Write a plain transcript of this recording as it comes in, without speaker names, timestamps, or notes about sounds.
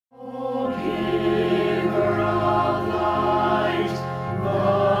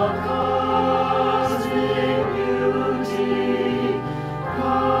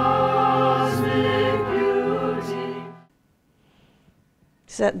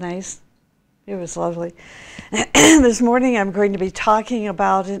that nice? It was lovely. This morning I'm going to be talking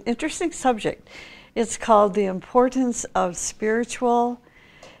about an interesting subject. It's called the importance of spiritual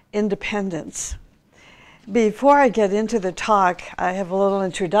independence. Before I get into the talk, I have a little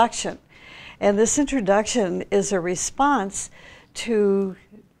introduction. And this introduction is a response to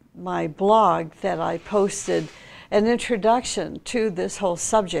my blog that I posted, an introduction to this whole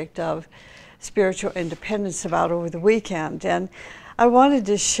subject of spiritual independence about over the weekend. And I wanted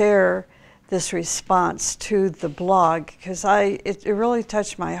to share this response to the blog because it really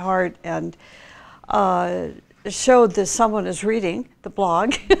touched my heart and showed that someone is reading the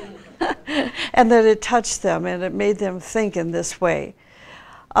blog and that it touched them and it made them think in this way.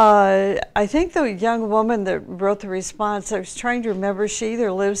 I think the young woman that wrote the response, I was trying to remember, she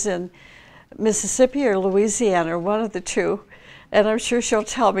either lives in Mississippi or Louisiana, or one of the two, and I'm sure she'll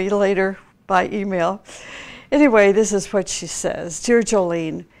tell me later by email. Anyway, this is what she says. Dear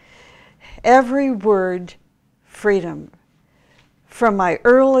Jolene, every word freedom from my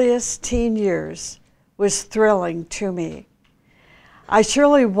earliest teen years was thrilling to me. I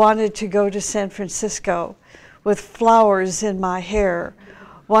surely wanted to go to San Francisco with flowers in my hair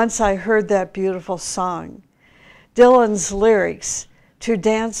once I heard that beautiful song. Dylan's lyrics, to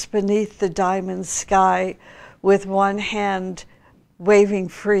dance beneath the diamond sky with one hand waving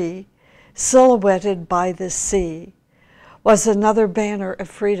free, silhouetted by the sea, was another banner of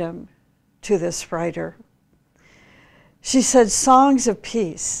freedom to this writer. She said songs of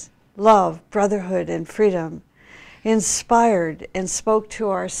peace, love, brotherhood, and freedom inspired and spoke to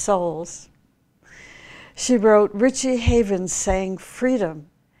our souls. She wrote, Richie Havens sang freedom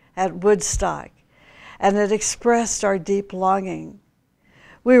at Woodstock, and it expressed our deep longing.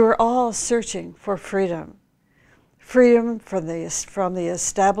 We were all searching for freedom. Freedom from the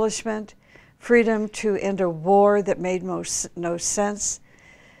establishment, freedom to end a war that made no sense,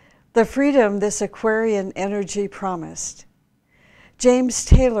 the freedom this Aquarian energy promised. James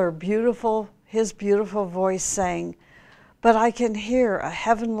Taylor, his beautiful voice sang, but I can hear a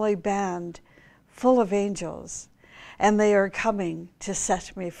heavenly band full of angels, and they are coming to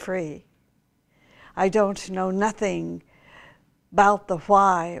set me free. I don't know nothing about the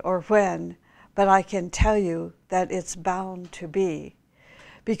why or when, but I can tell you that it's bound to be,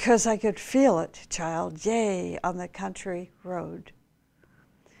 because I could feel it, child, yay, on the country road.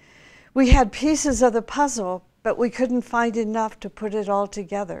 We had pieces of the puzzle, but we couldn't find enough to put it all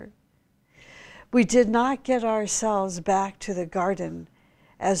together. We did not get ourselves back to the garden,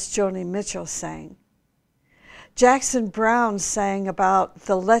 as Joni Mitchell sang. Jackson Browne sang about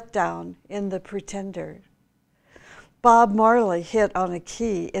the letdown in The Pretender. Bob Marley hit on a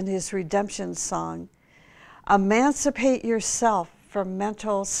key in his redemption song, emancipate yourself from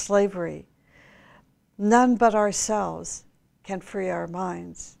mental slavery. None but ourselves can free our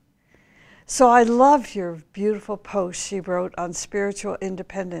minds. So I love your beautiful post she wrote on spiritual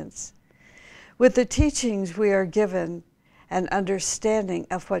independence. With the teachings we are given, an understanding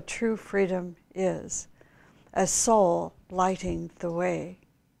of what true freedom is, a soul lighting the way.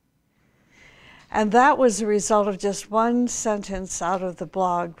 And that was the result of just one sentence out of the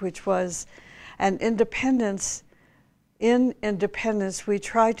blog, which was, in independence, we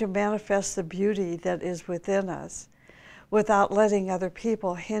try to manifest the beauty that is within us without letting other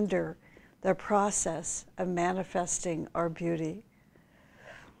people hinder the process of manifesting our beauty.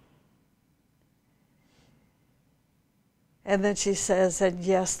 And then she says, and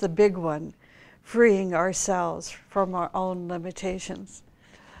yes, the big one, freeing ourselves from our own limitations.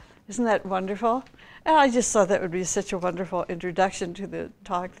 Isn't that wonderful? And I just thought that would be such a wonderful introduction to the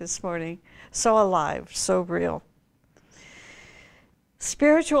talk this morning. So alive, so real.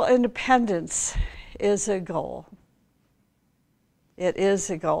 Spiritual independence is a goal. It is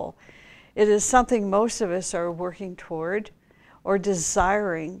a goal. It is something most of us are working toward or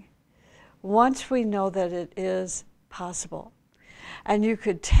desiring once we know that it is possible. And you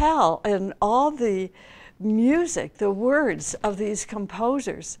could tell in all the music, the words of these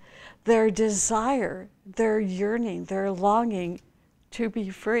composers, their desire, their yearning, their longing to be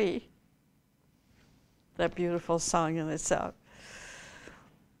free. That beautiful song in itself.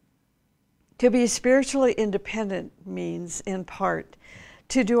 To be spiritually independent means, in part,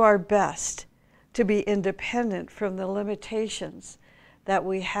 to do our best to be independent from the limitations that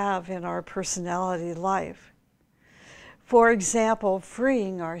we have in our personality life. For example,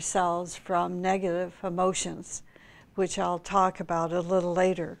 freeing ourselves from negative emotions, which I'll talk about a little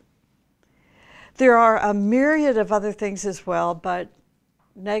later. There are a myriad of other things as well, but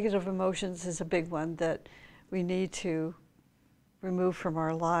negative emotions is a big one that we need to remove from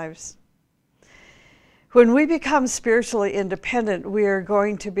our lives. When we become spiritually independent, we are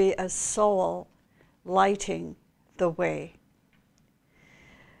going to be a soul lighting the way.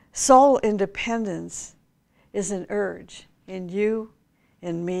 Soul independence is an urge in you,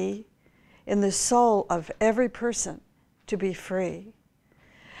 in me, in the soul of every person to be free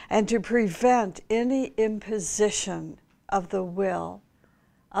and to prevent any imposition of the will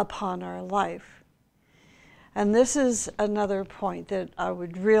upon our life. And this is another point that I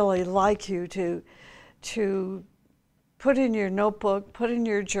would really like you to put in your notebook, put in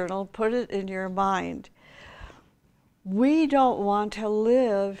your journal, put it in your mind. We don't want to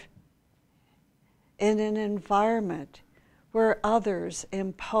live in an environment where others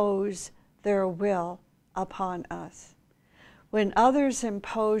impose their will upon us. When others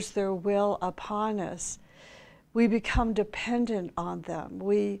impose their will upon us, we become dependent on them.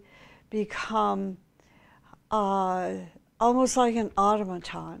 We become almost like an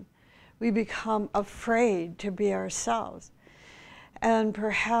automaton. We become afraid to be ourselves. And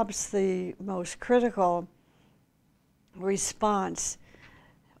perhaps the most critical response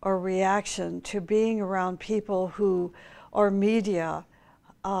or reaction to being around people who, or media,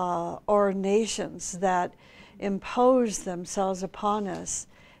 or nations that impose themselves upon us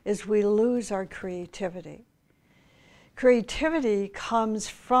is we lose our creativity. Creativity comes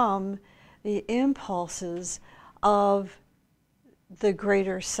from the impulses of the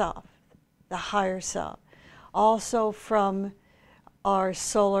greater self, the higher self, also from our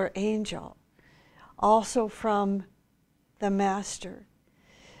solar angel, also from the master.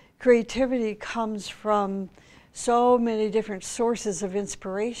 Creativity comes from so many different sources of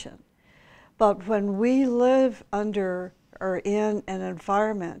inspiration. But when we live under or in an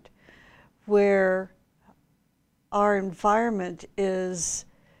environment where our environment is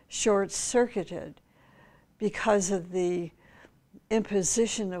short-circuited because of the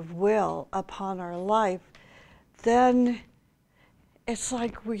imposition of will upon our life, then it's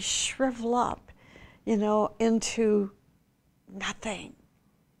like we shrivel up, into nothing.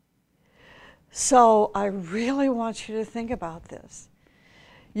 So I really want you to think about this.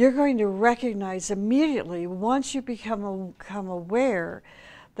 You're going to recognize immediately, once you become aware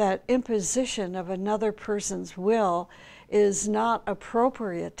that imposition of another person's will is not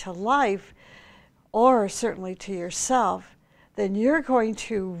appropriate to life, or certainly to yourself, then you're going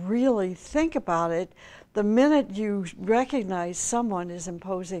to really think about it the minute you recognize someone is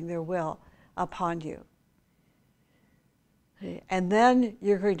imposing their will upon you. And then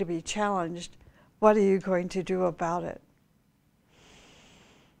you're going to be challenged. What are you going to do about it?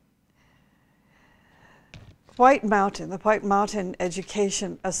 White Mountain, the White Mountain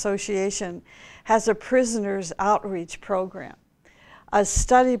Education Association, has a prisoners outreach program, a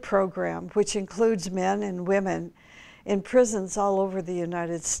study program which includes men and women in prisons all over the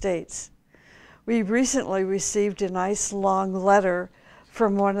United States. We recently received a nice long letter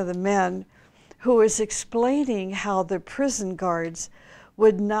from one of the men who was explaining how the prison guards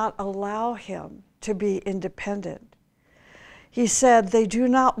would not allow him to be independent. He said they do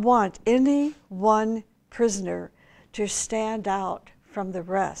not want any one prisoner to stand out from the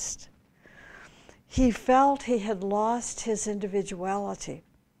rest. He felt he had lost his individuality.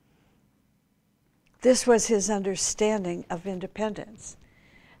 This was his understanding of independence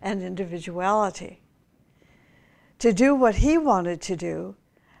and individuality. To do what he wanted to do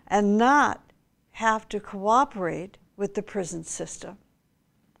and not have to cooperate with the prison system.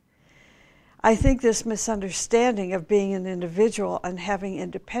 I think this misunderstanding of being an individual and having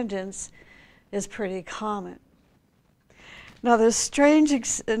independence is pretty common. Now, another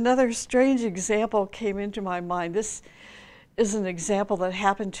strange example came into my mind. This is an example that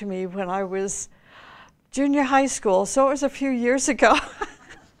happened to me when I was junior high school, so it was a few years ago.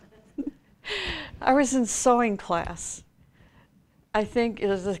 I was in sewing class. I think it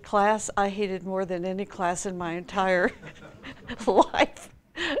was a class I hated more than any class in my entire life,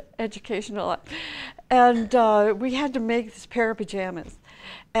 educational life. And we had to make this pair of pajamas.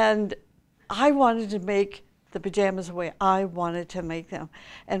 And I wanted to make the pajamas the way I wanted to make them,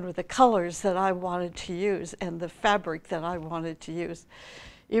 and with the colors that I wanted to use and the fabric that I wanted to use,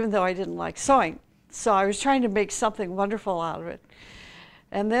 even though I didn't like sewing. So I was trying to make something wonderful out of it.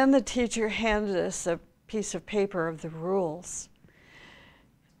 And then the teacher handed us a piece of paper of the rules.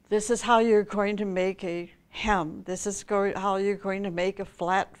 This is how you're going to make a hem. This is how you're going to make a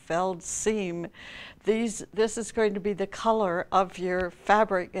flat felled seam. This is going to be the color of your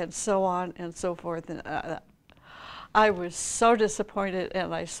fabric, and so on and so forth. And I was so disappointed,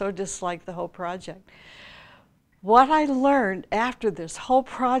 and I so disliked the whole project. What I learned after this whole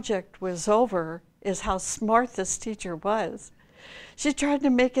project was over is how smart this teacher was. She tried to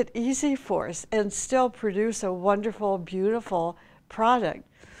make it easy for us and still produce a wonderful, beautiful product.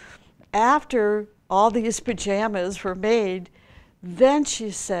 After all these pajamas were made, then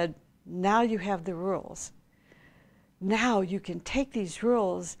she said, now you have the rules. Now you can take these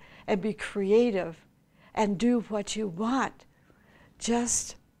rules and be creative and do what you want.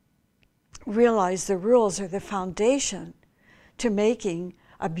 Just realize the rules are the foundation to making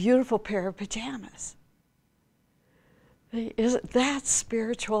a beautiful pair of pajamas. That's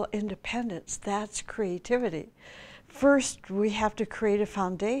spiritual independence. That's creativity. First, we have to create a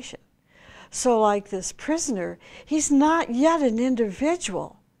foundation. So like this prisoner, he's not yet an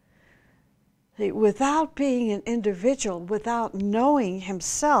individual. Without being an individual, without knowing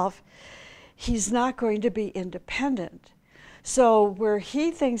himself, he's not going to be independent. So where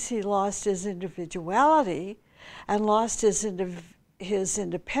he thinks he lost his individuality and lost his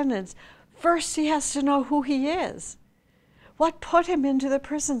independence, first he has to know who he is. What put him into the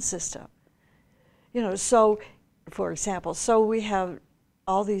prison system? So, for example, so we have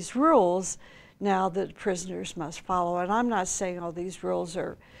all these rules now that prisoners must follow. And I'm not saying all these rules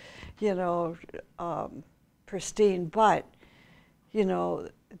are, pristine, but,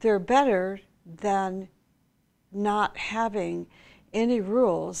 they're better than not having any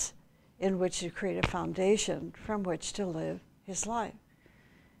rules in which to create a foundation from which to live his life,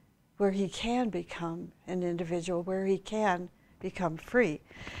 where he can become an individual, where he can become free.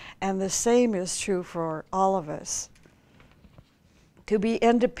 And the same is true for all of us. To be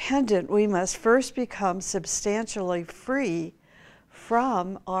independent, we must first become substantially free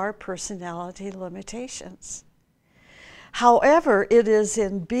from our personality limitations. However, it is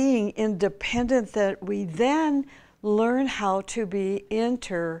in being independent that we then learn how to be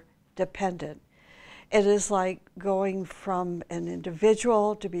interdependent. It is like going from an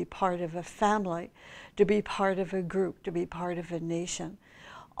individual to be part of a family, to be part of a group, to be part of a nation.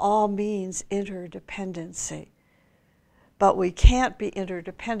 All means interdependency. But we can't be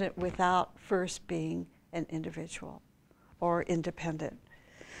interdependent without first being an individual or independent.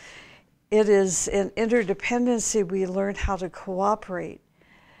 It is in interdependency we learn how to cooperate,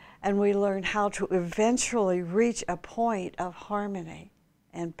 and we learn how to eventually reach a point of harmony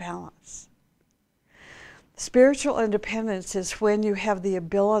and balance. Spiritual independence is when you have the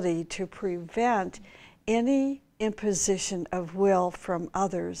ability to prevent any imposition of will from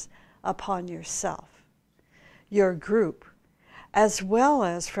others upon yourself, your group, as well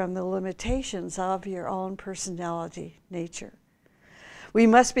as from the limitations of your own personality nature. We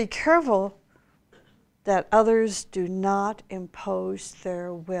must be careful that others do not impose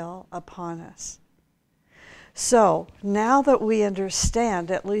their will upon us. So, now that we understand,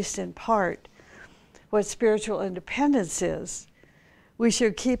 at least in part, what spiritual independence is, we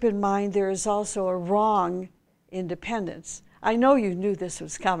should keep in mind there is also a wrong independence. I know you knew this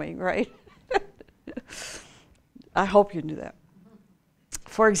was coming, right? I hope you knew that.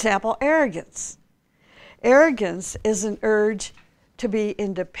 For example, arrogance. Arrogance is an urge to be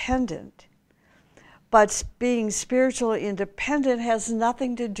independent, but being spiritually independent has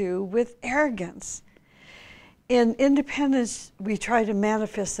nothing to do with arrogance. In independence, we try to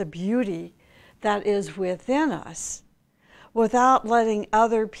manifest the beauty that is within us without letting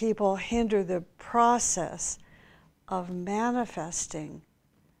other people hinder the process of manifesting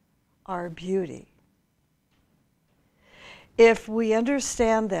our beauty. If we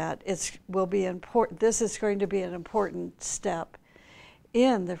understand that, it will be important. This is going to be an important step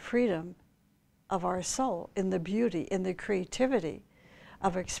in the freedom of our soul, in the beauty, in the creativity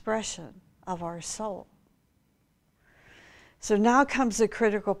of expression of our soul. So now comes the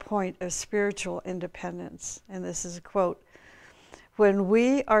critical point of spiritual independence, and this is a quote. When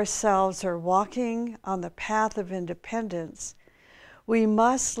we ourselves are walking on the path of independence, we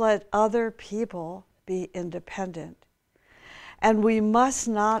must let other people be independent, and we must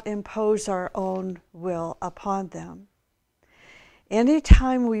not impose our own will upon them.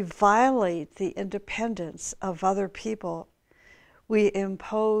 Anytime we violate the independence of other people, we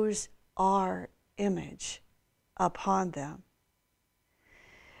impose our image upon them.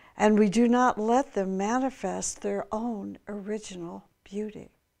 And we do not let them manifest their own original beauty.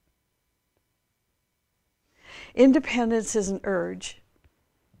 Independence is an urge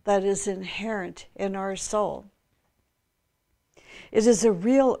that is inherent in our soul. It is a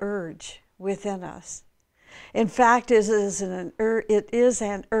real urge within us. In fact, it is an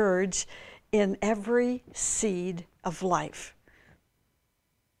urge in every seed of life.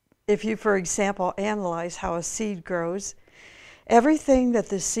 If you, for example, analyze how a seed grows, everything that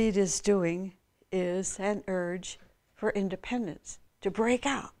the seed is doing is an urge for independence, to break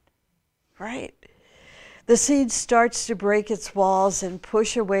out, right? The seed starts to break its walls and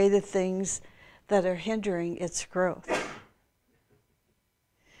push away the things that are hindering its growth.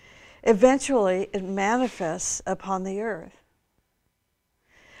 Eventually, it manifests upon the earth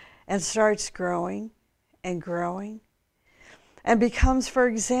and starts growing and growing and becomes, for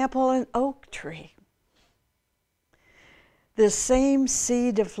example, an oak tree. The same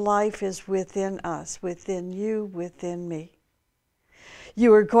seed of life is within us, within you, within me.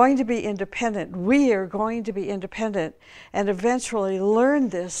 You are going to be independent. We are going to be independent and eventually learn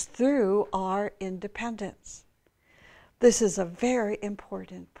this through our independence. This is a very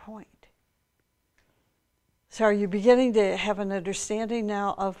important point. So are you beginning to have an understanding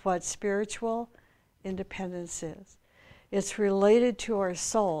now of what spiritual independence is? It's related to our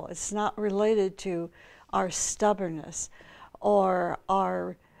soul. It's not related to our stubbornness or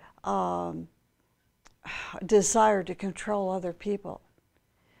our desire to control other people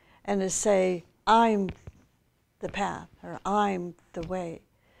and to say, I'm the path, or I'm the way.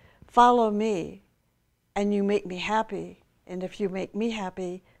 Follow me, and you make me happy. And if you make me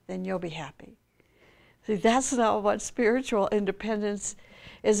happy, then you'll be happy. See, that's not what spiritual independence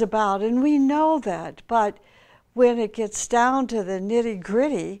is about. And we know that. But when it gets down to the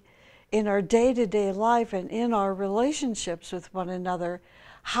nitty-gritty in our day-to-day life and in our relationships with one another,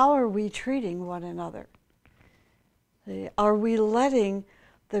 how are we treating one another? Are we letting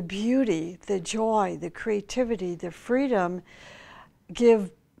the beauty, the joy, the creativity, the freedom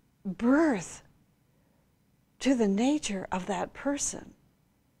give birth to the nature of that person?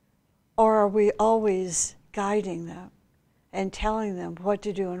 Or are we always guiding them and telling them what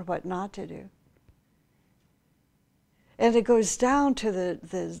to do and what not to do? And it goes down to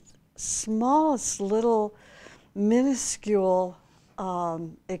the smallest little minuscule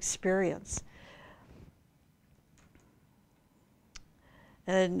experience.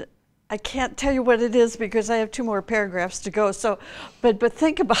 And I can't tell you what it is because I have 2 more paragraphs to go. So, but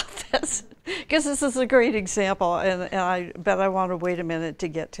think about this, because this is a great example, and I want to wait a minute to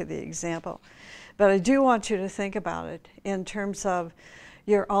get to the example. But I do want you to think about it in terms of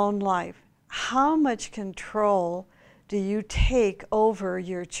your own life. How much control do you take over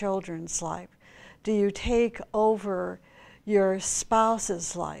your children's life? Do you take over your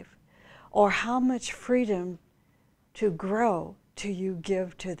spouse's life? Or how much freedom to grow do you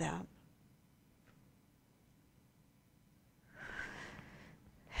give to them?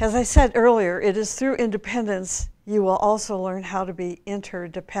 As I said earlier, it is through independence you will also learn how to be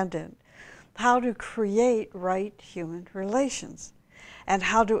interdependent, how to create right human relations, and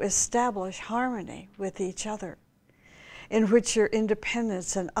how to establish harmony with each other, in which your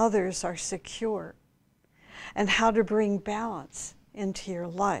independence and others are secure, and how to bring balance into your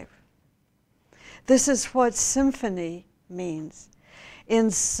life. This is what symphony means.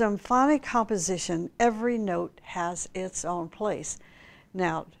 In symphonic composition, every note has its own place.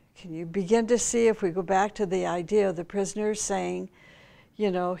 Now, can you begin to see, if we go back to the idea of the prisoner saying,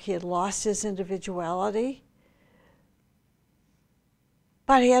 you know, he had lost his individuality,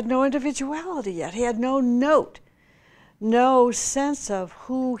 but he had no individuality yet. He had no note, no sense of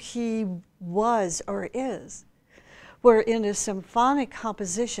who he was or is. Where in a symphonic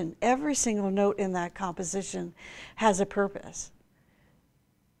composition, every single note in that composition has a purpose.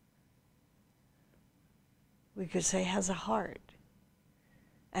 We could say has a heart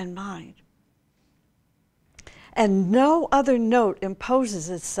and mind. And no other note imposes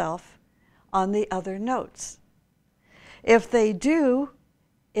itself on the other notes. If they do,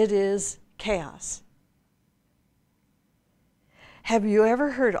 it is chaos. Have you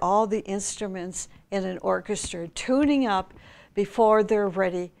ever heard all the instruments in an orchestra tuning up before they're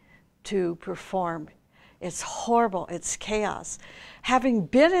ready to perform? It's horrible. It's chaos. Having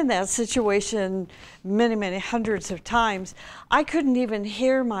been in that situation many, many hundreds of times, I couldn't even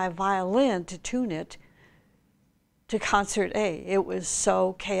hear my violin to tune it to concert A. It was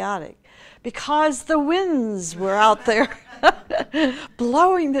so chaotic because the winds were out there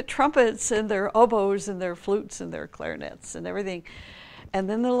blowing the trumpets and their oboes and their flutes and their clarinets and everything. And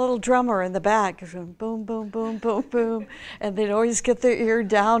then the little drummer in the back is going boom, boom, boom, boom, boom. And they'd always get their ear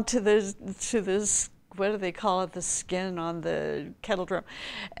down to this, what do they call it, the skin on the kettle drum.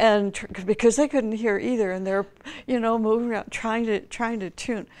 And because they couldn't hear either, and they're, you know, moving around trying to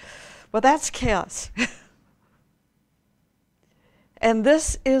tune. Well, that's chaos. And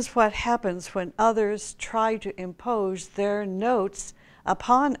this is what happens when others try to impose their notes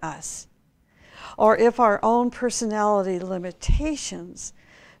upon us, or if our own personality limitations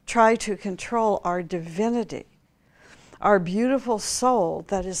try to control our divinity, our beautiful soul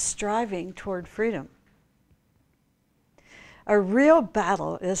that is striving toward freedom. A real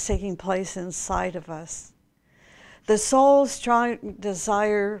battle is taking place inside of us The soul's strong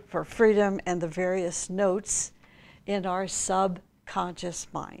desire for freedom and the various notes in our subconscious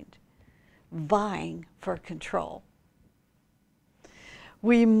mind, vying for control.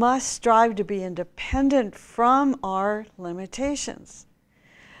 We must strive to be independent from our limitations,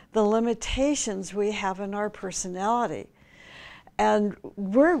 the limitations we have in our personality. And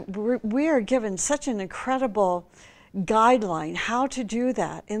we are given such an incredible guideline how to do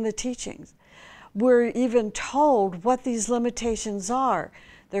that in the teachings. We're even told what these limitations are.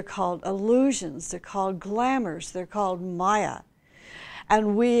 They're called illusions, they're called glamours, they're called Maya.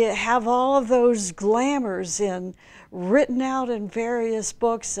 And we have all of those glamours written out in various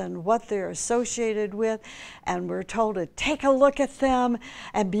books and what they're associated with, and we're told to take a look at them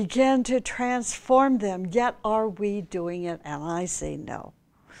and begin to transform them. Yet are we doing it? And I say no.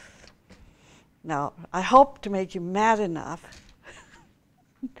 Now, I hope to make you mad enough.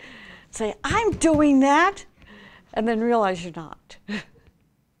 Say, I'm doing that, and then realize you're not.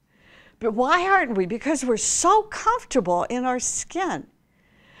 But why aren't we? Because we're so comfortable in our skin.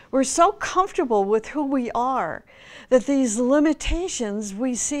 We're so comfortable with who we are that these limitations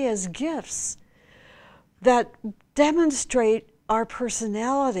we see as gifts that demonstrate our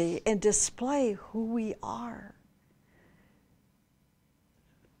personality and display who we are.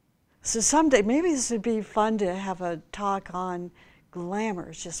 So someday, maybe this would be fun to have a talk on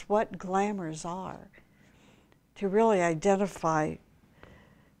glamours, just what glamours are, to really identify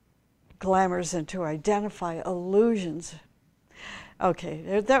glamours and to identify illusions.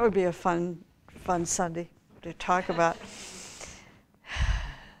 Okay, that would be a fun Sunday to talk about.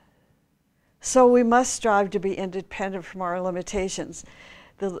 So we must strive to be independent from our limitations.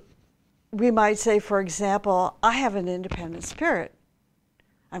 We might say, for example, I have an independent spirit.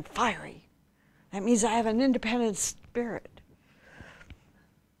 I'm fiery. That means I have an independent spirit.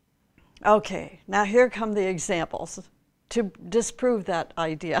 Okay, now here come the examples to disprove that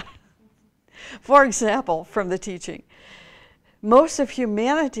idea. For example, from the teaching, most of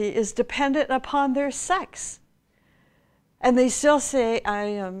humanity is dependent upon their sex. And they still say, I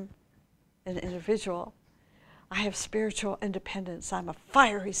am an individual. I have spiritual independence. I'm a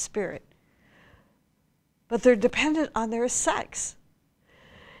fiery spirit. But they're dependent on their sex.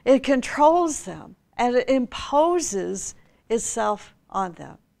 It controls them and it imposes itself on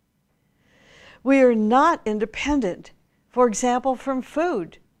them. We are not independent, for example, from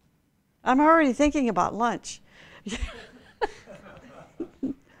food. I'm already thinking about lunch.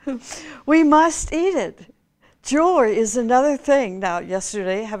 We must eat it. Jewelry is another thing. Now,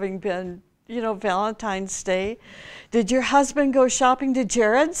 yesterday, having been, Valentine's Day, did your husband go shopping to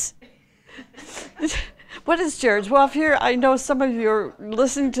Jared's? What is Jared's? Well, I know some of you are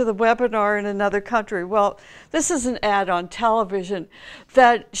listening to the webinar in another country. Well, this is an ad on television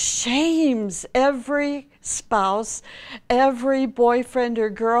that shames every spouse, every boyfriend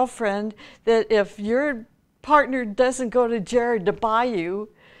or girlfriend, that if your partner doesn't go to Jared to buy you,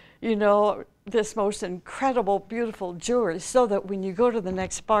 this most incredible, beautiful jewelry, so that when you go to the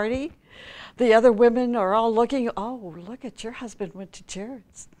next party, the other women are all looking, oh, look at your husband went to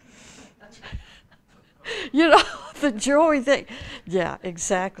Jared's. The jewelry thing. Yeah,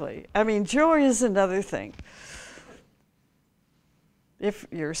 exactly. I mean, jewelry is another thing. If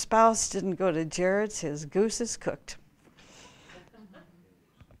your spouse didn't go to Jared's, his goose is cooked.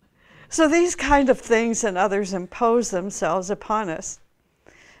 So these kind of things and others impose themselves upon us.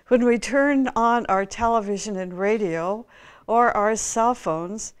 When we turn on our television and radio or our cell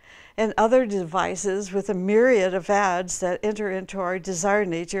phones and other devices with a myriad of ads that enter into our desired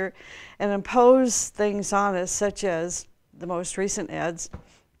nature and impose things on us, such as the most recent ads,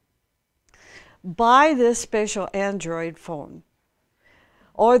 buy this special Android phone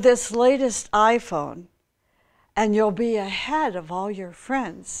or this latest iPhone and you'll be ahead of all your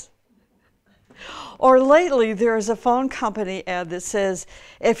friends. Or lately, there is a phone company ad that says,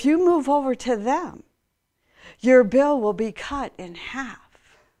 if you move over to them, your bill will be cut in half.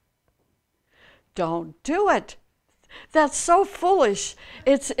 Don't do it. That's so foolish.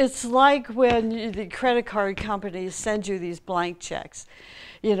 It's like when the credit card companies send you these blank checks,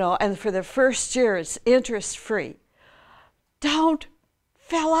 and for the first year it's interest-free. Don't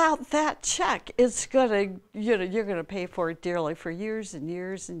fill out that check. It's gonna, you're gonna pay for it dearly for years and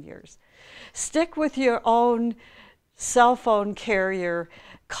years and years. Stick with your own cell phone carrier.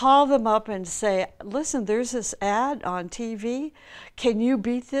 Call them up and say, listen, there's this ad on TV. Can you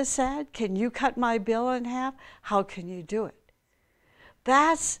beat this ad? Can you cut my bill in half? How can you do it?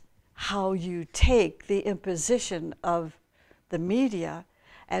 That's how you take the imposition of the media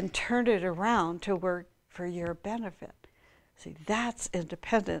and turn it around to work for your benefit. See, that's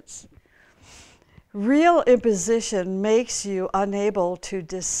independence. Real imposition makes you unable to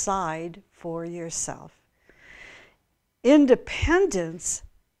decide for yourself. Independence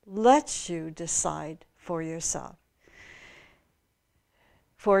lets you decide for yourself.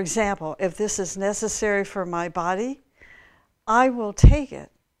 For example, if this is necessary for my body, I will take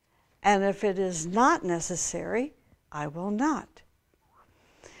it. And if it is not necessary, I will not.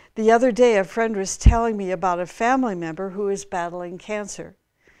 The other day, a friend was telling me about a family member who is battling cancer.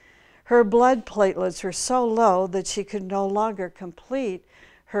 Her blood platelets were so low that she could no longer complete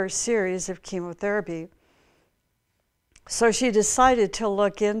her series of chemotherapy. So she decided to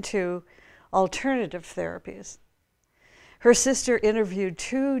look into alternative therapies. Her sister interviewed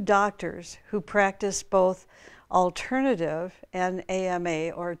 2 doctors who practiced both alternative and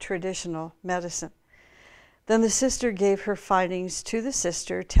AMA, or traditional medicine. Then the sister gave her findings to the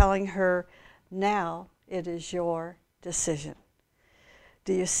sister, telling her, now it is your decision.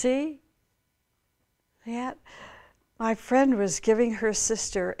 Do you see that? My friend was giving her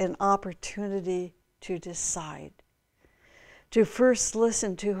sister an opportunity to decide, to first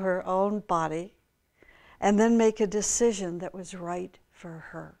listen to her own body, and then make a decision that was right for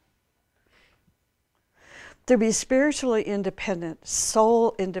her. To be spiritually independent,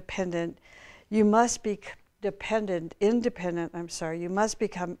 soul independent, you must be you must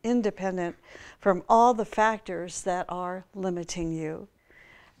become independent from all the factors that are limiting you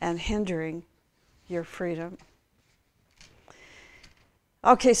and hindering your freedom.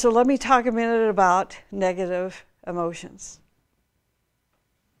 Okay, so let me talk a minute about negative emotions.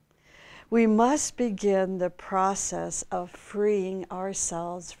 We must begin the process of freeing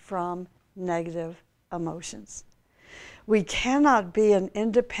ourselves from negative emotions. We cannot be an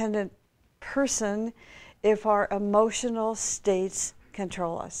independent person if our emotional states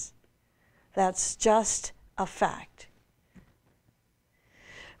control us. That's just a fact.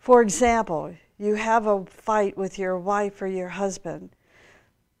 For example, you have a fight with your wife or your husband,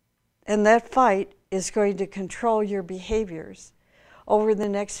 and that fight is going to control your behaviors over the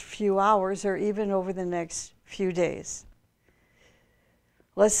next few hours or even over the next few days.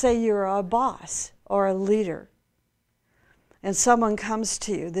 Let's say you're a boss or a leader, and someone comes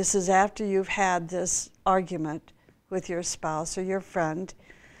to you. This is after you've had this argument with your spouse or your friend,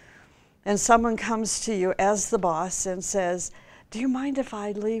 and someone comes to you as the boss and says, do you mind if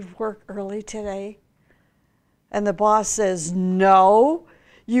I leave work early today? And the boss says, no,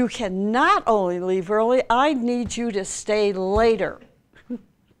 you can not only leave early, I need you to stay later.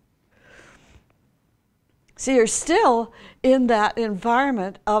 See, you're still in that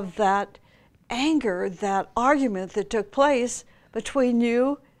environment of that anger, that argument that took place between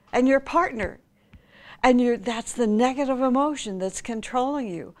you and your partner. And that's the negative emotion that's controlling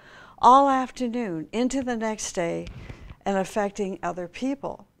you all afternoon into the next day and affecting other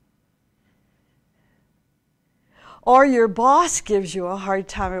people. Or your boss gives you a hard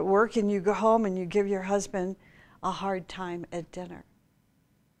time at work and you go home and you give your husband a hard time at dinner.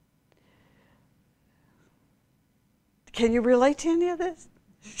 Can you relate to any of this?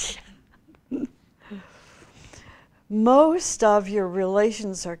 Most of your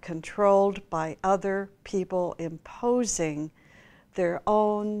relations are controlled by other people imposing their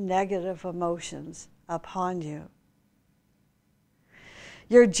own negative emotions upon you.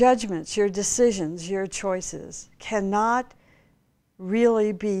 Your judgments, your decisions, your choices cannot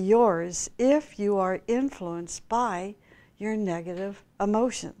really be yours if you are influenced by your negative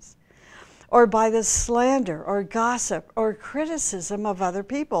emotions, or by the slander or gossip or criticism of other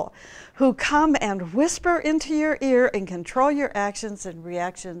people who come and whisper into your ear and control your actions and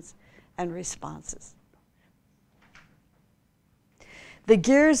reactions and responses. The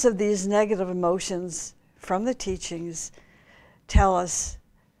gears of these negative emotions from the teachings tell us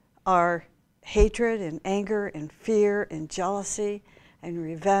are hatred and anger and fear and jealousy and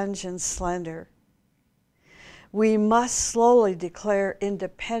revenge and slander. We must slowly declare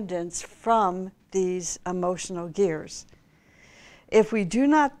independence from these emotional gears. If we do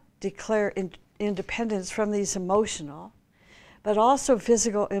not declare independence from these emotional, but also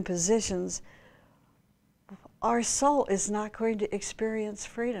physical impositions, our soul is not going to experience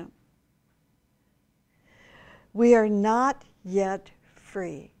freedom. We are not yet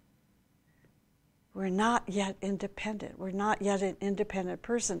free. We're not yet independent. We're not yet an independent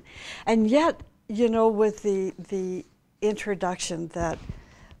person. And yet, you know, with the introduction that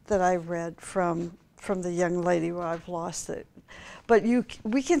I read from the young lady, well, I've lost it, but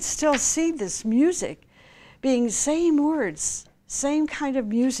we can still see this music being same words, same kind of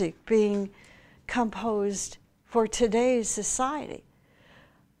music being composed for today's society,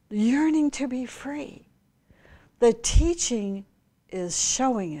 yearning to be free. The teaching is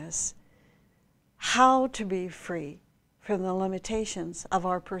showing us how to be free from the limitations of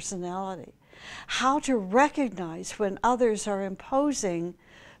our personality, how to recognize when others are imposing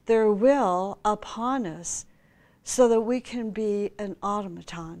their will upon us so that we can be an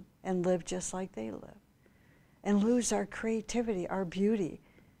automaton and live just like they live and lose our creativity, our beauty,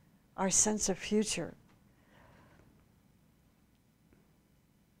 our sense of future.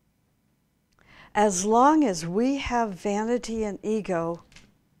 As long as we have vanity and ego,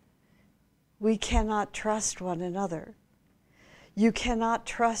 we cannot trust one another. You cannot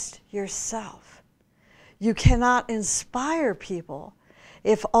trust yourself. You cannot inspire people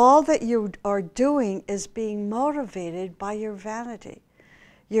if all that you are doing is being motivated by your vanity,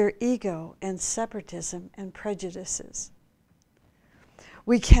 your ego and separatism and prejudices.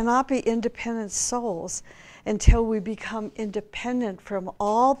 We cannot be independent souls until we become independent from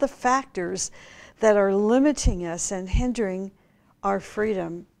all the factors that are limiting us and hindering our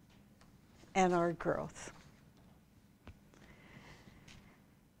freedom and our growth.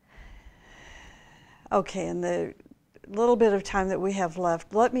 Okay, in the little bit of time that we have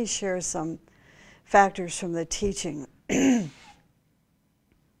left, let me share some factors from the teaching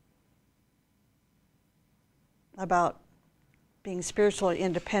about being spiritually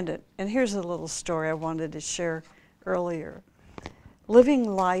independent. And here's a little story I wanted to share earlier.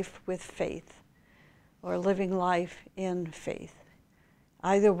 Living life with faith, or living life in faith.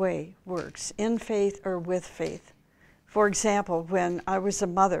 Either way works, in faith or with faith. For example, when I was a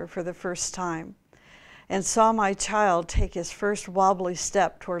mother for the first time and saw my child take his first wobbly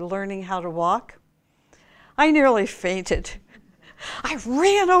step toward learning how to walk, I nearly fainted. I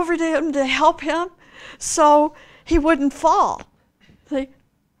ran over to him to help him so he wouldn't fall. See,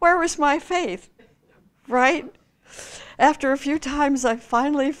 where was my faith, right? After a few times, I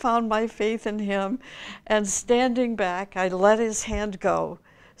finally found my faith in him, and standing back, I let his hand go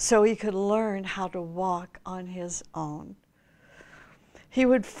so he could learn how to walk on his own. He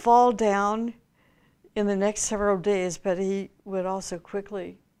would fall down in the next several days, but he would also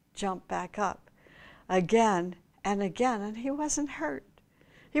quickly jump back up again and again, and he wasn't hurt.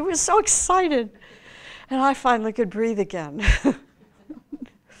 He was so excited, and I finally could breathe again.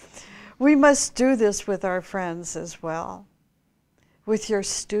 We must do this with our friends as well, with your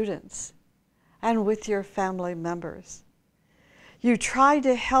students, and with your family members. You try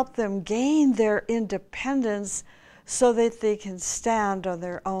to help them gain their independence so that they can stand on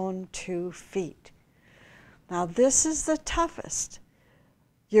their own 2 feet. Now, this is the toughest.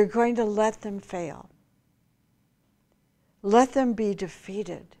 You're going to let them fail. Let them be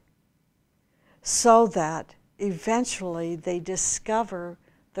defeated so that eventually they discover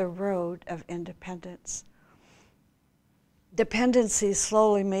the road of independence. Dependency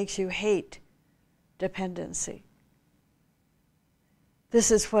slowly makes you hate dependency. This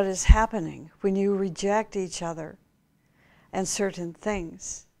is what is happening when you reject each other and certain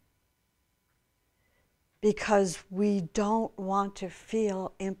things, because we don't want to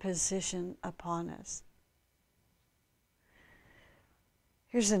feel imposition upon us.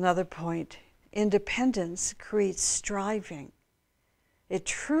 Here's another point. Independence creates striving. It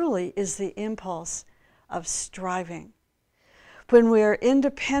truly is the impulse of striving. When we are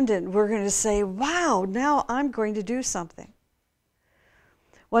independent, we're going to say, wow, now I'm going to do something.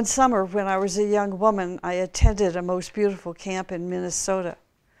 One summer when I was a young woman, I attended a most beautiful camp in Minnesota.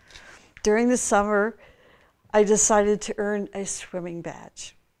 During the summer, I decided to earn a swimming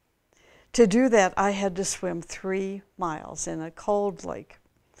badge. To do that, I had to swim 3 miles in a cold lake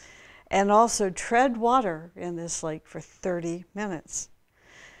and also tread water in this lake for 30 minutes.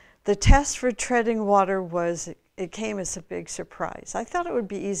 The test for treading water it came as a big surprise. I thought it would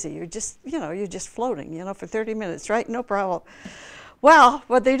be easy. You're just floating, for 30 minutes, right? No problem. Well,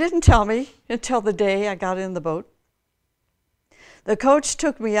 what they didn't tell me until the day I got in the boat, the coach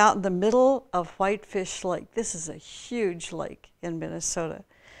took me out in the middle of Whitefish Lake. This is a huge lake in Minnesota.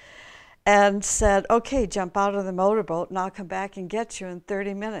 And said, okay, jump out of the motorboat and I'll come back and get you in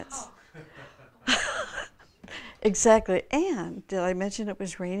 30 minutes. Exactly. And did I mention it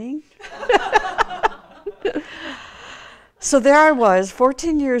was raining? So there I was,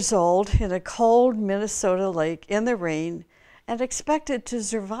 14 years old, in a cold Minnesota lake in the rain, and expected to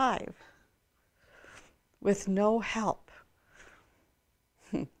survive with no help.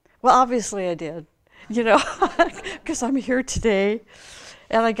 Well, obviously I did, because I'm here today,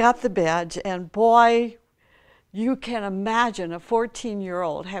 and I got the badge, and boy, you can imagine a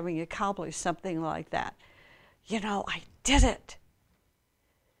 14-year-old having accomplished something like that. I did it.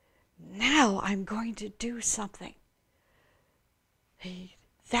 Now I'm going to do something.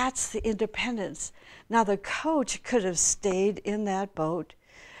 That's the independence. Now the coach could have stayed in that boat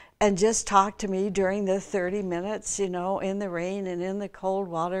and just talk to me during the 30 minutes, you know, in the rain and in the cold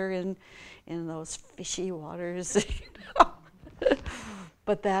water and in those fishy waters. You know?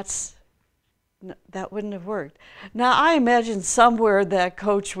 But that wouldn't have worked. Now, I imagine somewhere that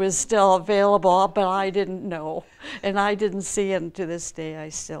coach was still available, but I didn't know. And I didn't see it, and to this day, I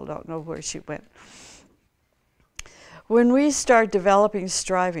still don't know where she went. When we start developing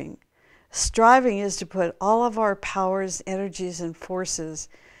striving is to put all of our powers, energies, and forces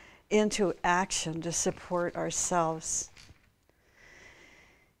into action to support ourselves.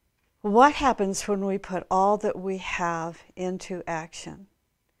 What happens when we put all that we have into action?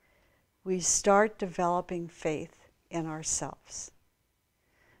 We start developing faith in ourselves.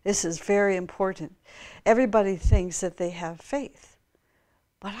 This is very important. Everybody thinks that they have faith,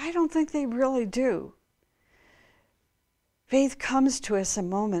 but I don't think they really do. Faith comes to us a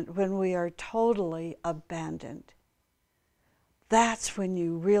moment when we are totally abandoned. That's when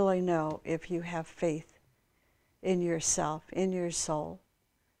you really know if you have faith in yourself, in your soul,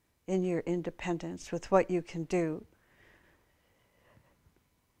 in your independence, with what you can do.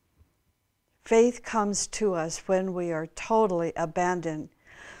 Faith comes to us when we are totally abandoned.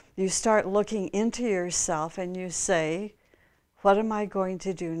 You start looking into yourself and you say, what am I going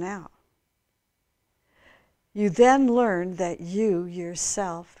to do now? You then learn that you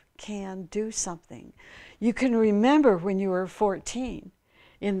yourself can do something. You can remember when you were 14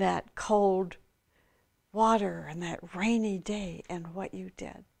 in that cold water and that rainy day and what you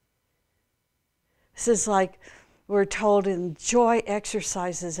did. This is like we're told in joy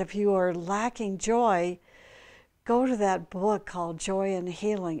exercises. If you are lacking joy, go to that book called Joy and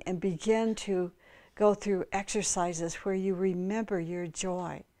Healing and begin to go through exercises where you remember your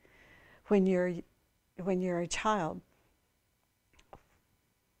joy when you're a child,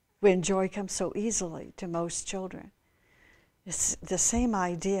 when joy comes so easily to most children. It's the same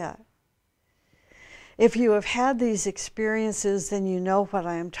idea. If you have had these experiences, then you know what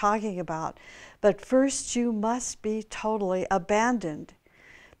I am talking about. But first, you must be totally abandoned.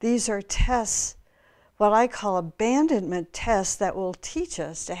 These are tests, what I call abandonment tests, that will teach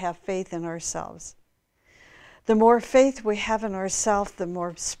us to have faith in ourselves. The more faith we have in ourselves, the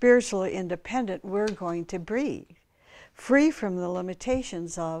more spiritually independent we're going to be, free from the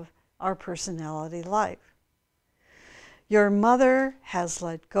limitations of our personality life. Your mother has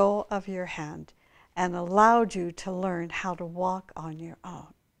let go of your hand and allowed you to learn how to walk on your own.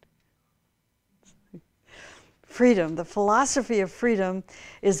 Freedom, the philosophy of freedom,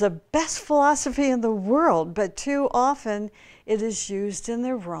 is the best philosophy in the world, but too often it is used in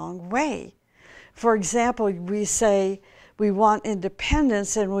the wrong way. For example, we say we want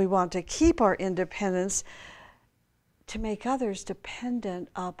independence and we want to keep our independence to make others dependent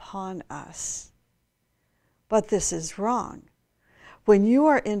upon us. But this is wrong. When you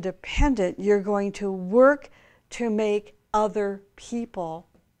are independent, you're going to work to make other people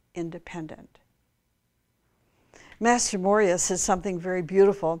independent. Master Moria says something very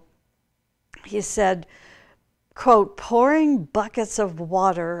beautiful. He said, quote, pouring buckets of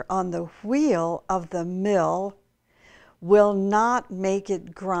water on the wheel of the mill will not make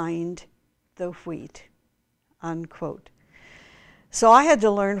it grind the wheat, unquote. So I had to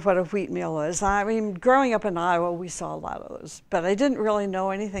learn what a wheat mill is. I mean, growing up in Iowa, we saw a lot of those, but I didn't really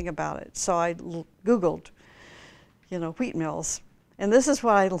know anything about it. So I Googled, wheat mills. And this is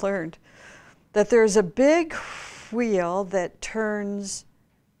what I learned, that there's a big wheel that turns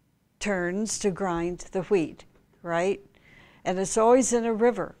to grind the wheat, right? And it's always in a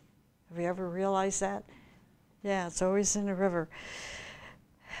river. Have you ever realized that? Yeah, it's always in a river.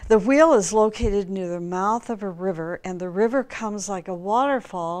 The wheel is located near the mouth of a river, and the river comes like a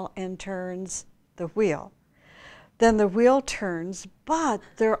waterfall and turns the wheel. Then the wheel turns, but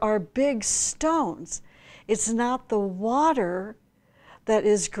there are big stones. It's not the water that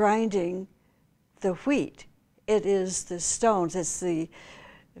is grinding the wheat. It is the stones. It's the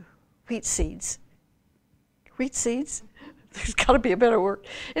wheat seeds. Wheat seeds? There's got to be a better word.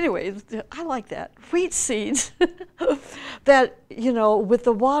 Anyway, I like that. Wheat seeds that, with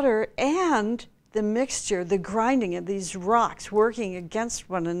the water and the mixture, the grinding of these rocks working against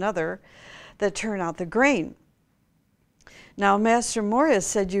one another that turn out the grain. Now, Master Moria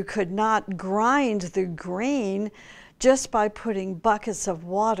said you could not grind the grain just by putting buckets of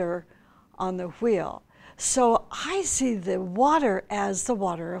water on the wheel. So I see the water as the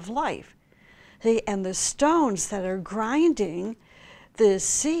water of life. See, and the stones that are grinding the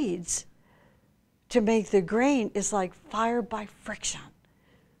seeds to make the grain is like fire by friction,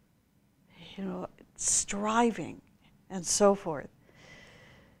 striving and so forth.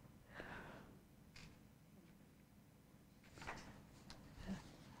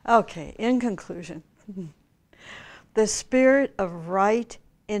 Okay, in conclusion, the spirit of right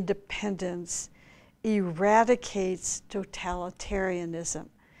independence eradicates totalitarianism,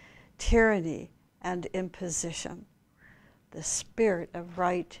 tyranny, and imposition. The spirit of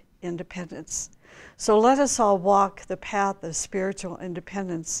right independence. So let us all walk the path of spiritual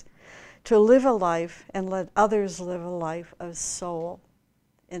independence to live a life and let others live a life of soul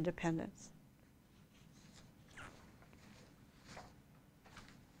independence.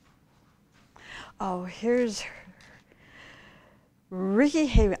 Oh, here's Richie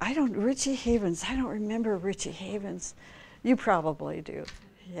Havens. Richie Havens. I don't remember Richie Havens. You probably do.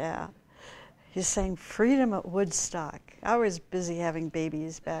 Yeah. He sang Freedom at Woodstock. I was busy having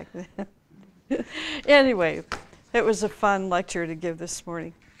babies back then. Anyway, it was a fun lecture to give this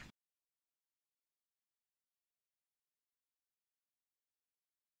morning.